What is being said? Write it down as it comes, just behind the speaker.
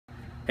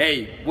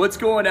Hey, what's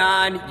going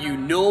on, you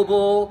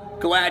noble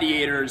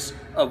gladiators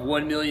of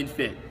 1 Million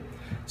Fit?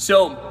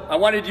 So I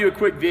wanted to do a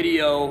quick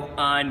video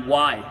on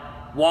why.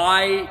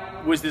 Why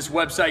was this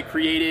website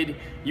created?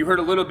 You heard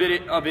a little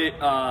bit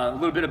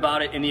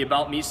about it in the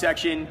About Me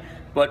section,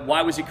 but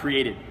why was it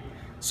created?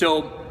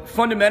 So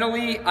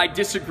fundamentally, I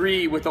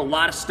disagree with a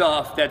lot of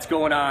stuff that's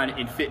going on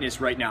in fitness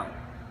right now.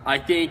 I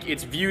think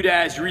it's viewed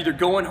as you're either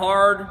going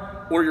hard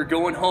or you're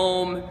going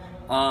home.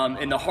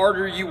 And the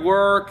harder you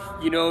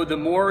work, the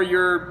more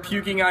you're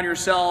puking on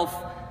yourself,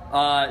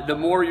 the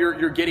more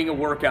you're getting a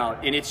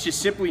workout. And it's just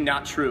simply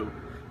not true.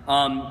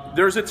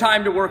 There's a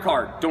time to work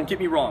hard, don't get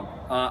me wrong.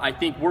 I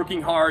think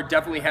working hard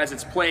definitely has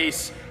its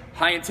place.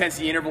 High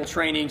intensity interval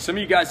training. Some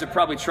of you guys have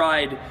probably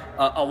tried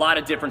a lot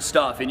of different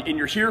stuff, and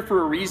you're here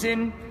for a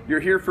reason, you're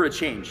here for a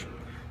change.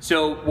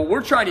 So what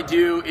we're trying to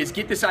do is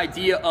get this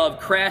idea of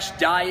crash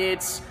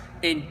diets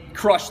and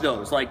crush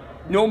those, like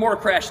no more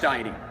crash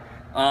dieting.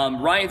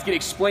 Ryan's gonna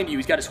explain to you,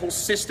 he's got his whole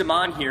system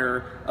on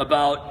here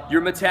about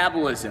your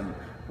metabolism.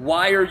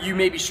 Why are you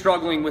maybe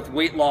struggling with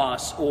weight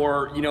loss?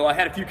 Or, I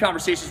had a few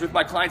conversations with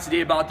my clients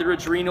today about their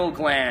adrenal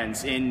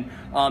glands and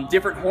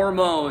different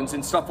hormones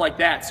and stuff like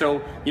that.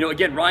 So,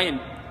 again, Ryan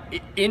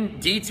in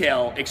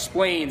detail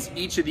explains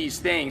each of these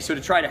things so to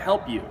try to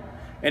help you.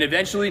 And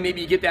eventually maybe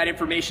you get that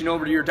information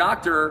over to your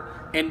doctor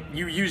and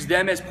you use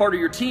them as part of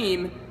your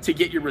team to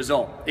get your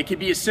result. It can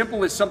be as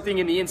simple as something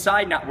in the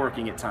inside not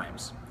working at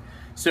times.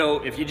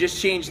 So if you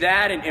just change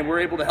that and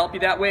we're able to help you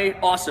that way,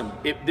 awesome.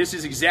 This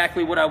is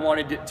exactly what I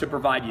wanted to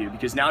provide you,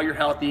 because now you're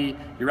healthy,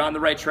 you're on the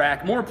right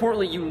track. More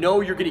importantly,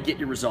 you're gonna get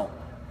your result.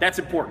 That's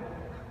important.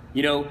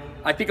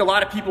 I think a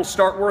lot of people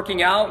start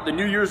working out, the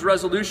New Year's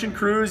resolution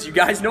cruise, you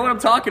guys know what I'm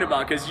talking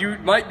about because you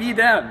might be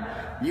them.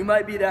 You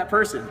might be that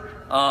person.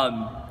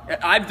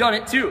 I've done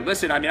it too.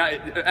 Listen,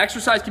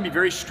 exercise can be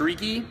very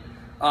streaky.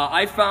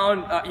 I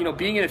found,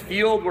 being in a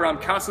field where I'm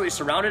constantly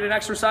surrounded in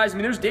exercise,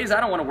 there's days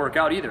I don't wanna work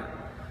out either.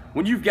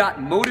 When you've got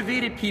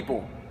motivated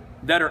people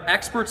that are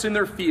experts in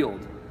their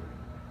field,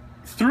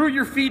 through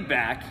your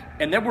feedback,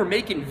 and then we're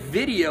making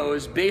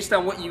videos based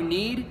on what you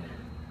need,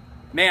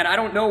 man, I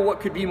don't know what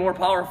could be more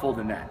powerful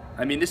than that.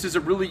 This is a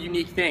really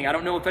unique thing. I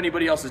don't know if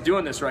anybody else is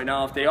doing this right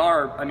now. If they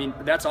are,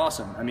 that's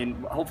awesome.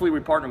 Hopefully we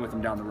partner with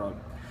them down the road.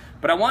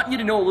 But I want you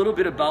to know a little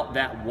bit about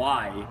that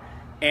why,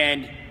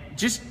 and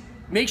just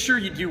make sure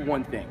you do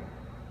one thing.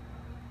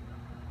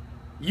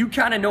 You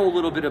kind of know a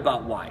little bit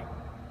about why.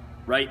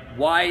 Right?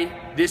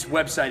 Why this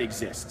website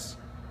exists.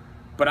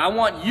 But I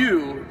want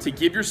you to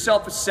give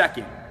yourself a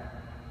second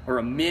or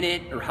a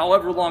minute or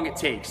however long it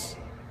takes.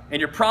 And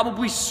you're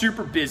probably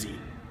super busy,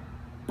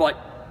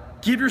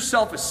 but give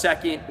yourself a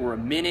second or a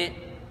minute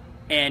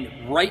and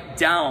write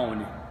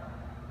down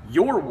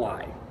your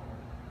why.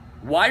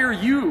 Why are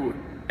you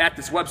at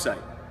this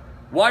website?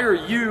 Why are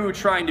you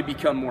trying to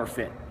become more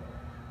fit?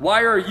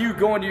 Why are you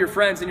going to your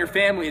friends and your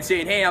family and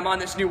saying, hey, I'm on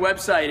this new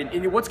website,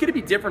 and what's going to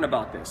be different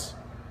about this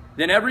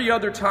than every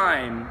other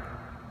time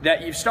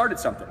that you've started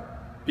something?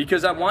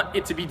 Because I want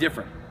it to be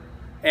different.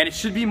 And it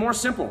should be more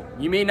simple.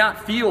 You may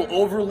not feel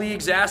overly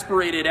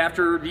exasperated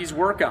after these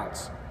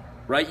workouts,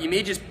 right? You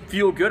may just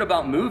feel good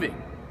about moving.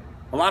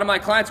 A lot of my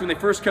clients, when they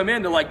first come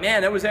in, they're like,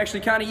 man, that was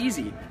actually kind of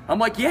easy. I'm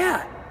like,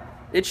 yeah,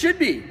 it should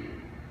be.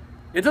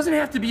 It doesn't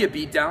have to be a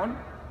beatdown.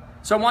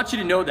 So I want you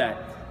to know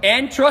that.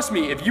 And trust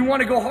me, if you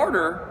want to go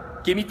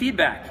harder, give me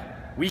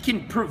feedback. We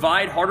can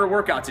provide harder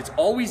workouts. It's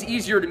always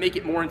easier to make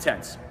it more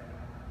intense.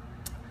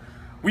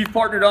 We've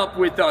partnered up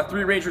with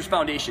Three Rangers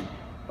Foundation.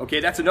 Okay,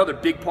 that's another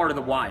big part of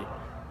the why.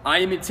 I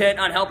am intent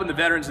on helping the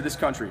veterans of this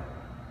country.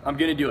 I'm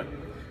gonna do it.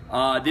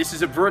 This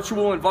is a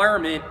virtual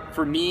environment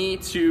for me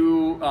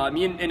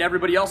and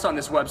everybody else on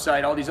this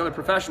website, all these other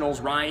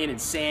professionals, Ryan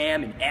and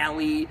Sam and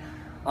Allie,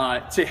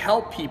 to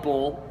help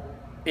people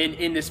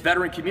in this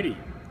veteran community.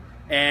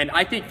 And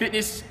I think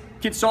fitness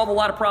can solve a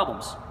lot of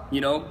problems.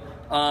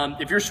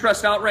 If you're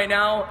stressed out right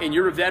now and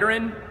you're a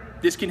veteran,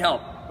 this can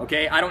help.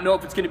 Okay, I don't know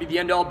if it's going to be the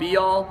end-all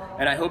be-all,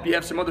 and I hope you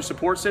have some other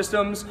support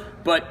systems,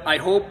 but I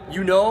hope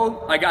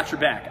I got your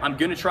back. I'm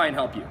going to try and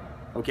help you.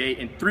 Okay,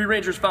 in Three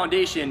Rangers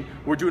Foundation,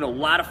 we're doing a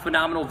lot of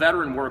phenomenal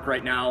veteran work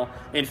right now,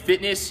 and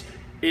fitness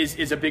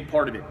is a big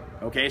part of it.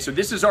 Okay, so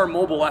this is our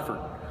mobile effort.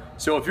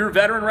 So if you're a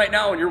veteran right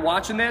now and you're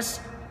watching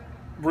this,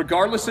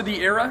 regardless of the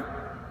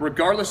era,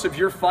 regardless of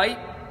your fight,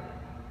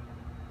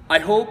 I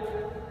hope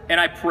and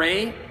I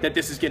pray that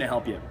this is going to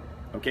help you.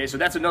 Okay, so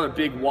that's another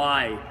big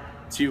why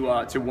to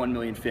 1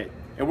 Million Fit.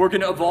 And we're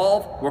gonna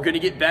evolve, we're gonna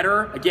get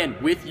better, again,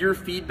 with your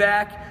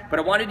feedback, but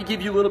I wanted to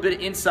give you a little bit of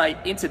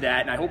insight into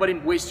that, and I hope I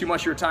didn't waste too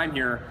much of your time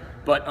here,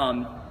 but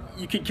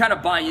you can kind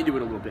of buy into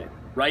it a little bit,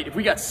 right? If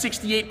we got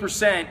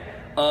 68%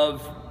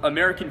 of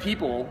American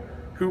people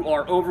who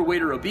are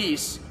overweight or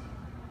obese,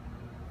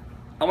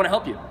 I wanna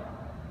help you,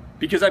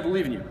 because I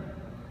believe in you,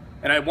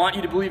 and I want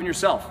you to believe in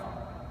yourself.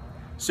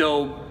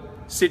 So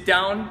sit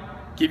down,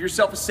 give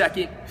yourself a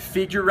second,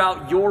 figure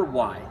out your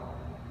why.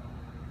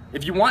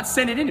 If you want,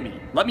 send it in to me.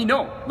 Let me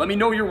know. Let me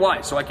know your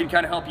why so I can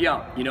kind of help you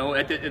out. You know,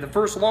 at the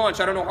first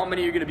launch, I don't know how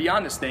many are going to be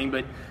on this thing,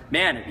 but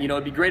man, you know,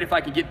 it'd be great if I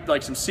could get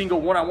like some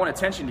single one-on-one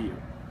attention to you.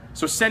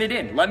 So send it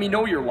in. Let me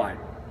know your why.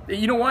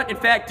 You know what? In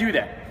fact, do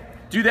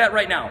that. Do that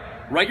right now.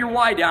 Write your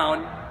why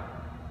down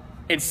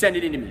and send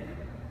it in to me.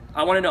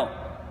 I want to know.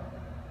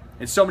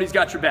 And somebody's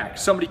got your back.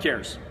 Somebody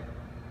cares.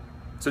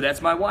 So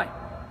that's my why.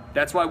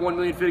 That's why 1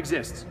 Million Fit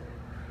exists.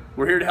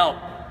 We're here to help.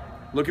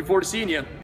 Looking forward to seeing you.